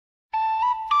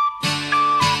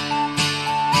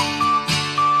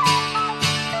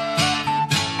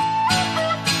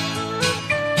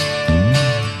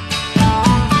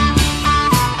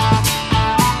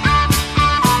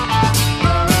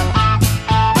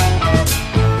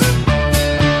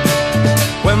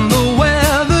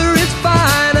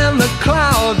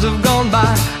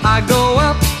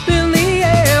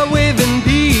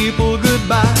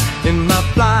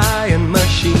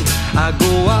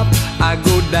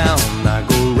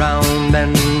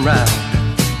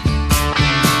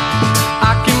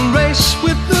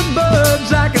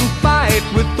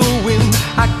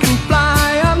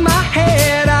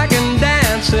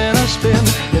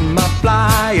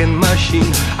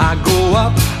machine. I go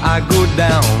up, I go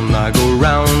down, I go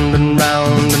round and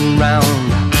round and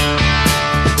round.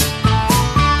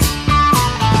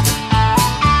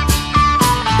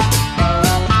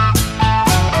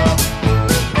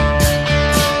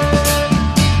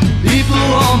 People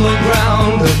on the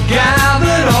ground have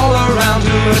gathered all around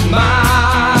to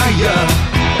admire.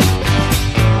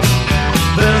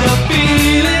 There's a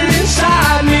feeling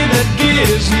inside me that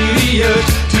gives me the urge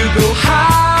to go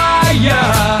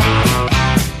higher.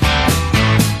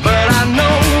 But I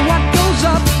know what goes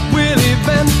up will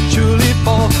eventually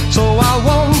fall, so I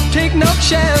won't take no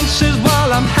chances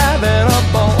while I'm having a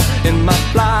ball. In my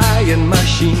flying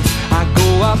machine, I go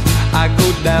up, I go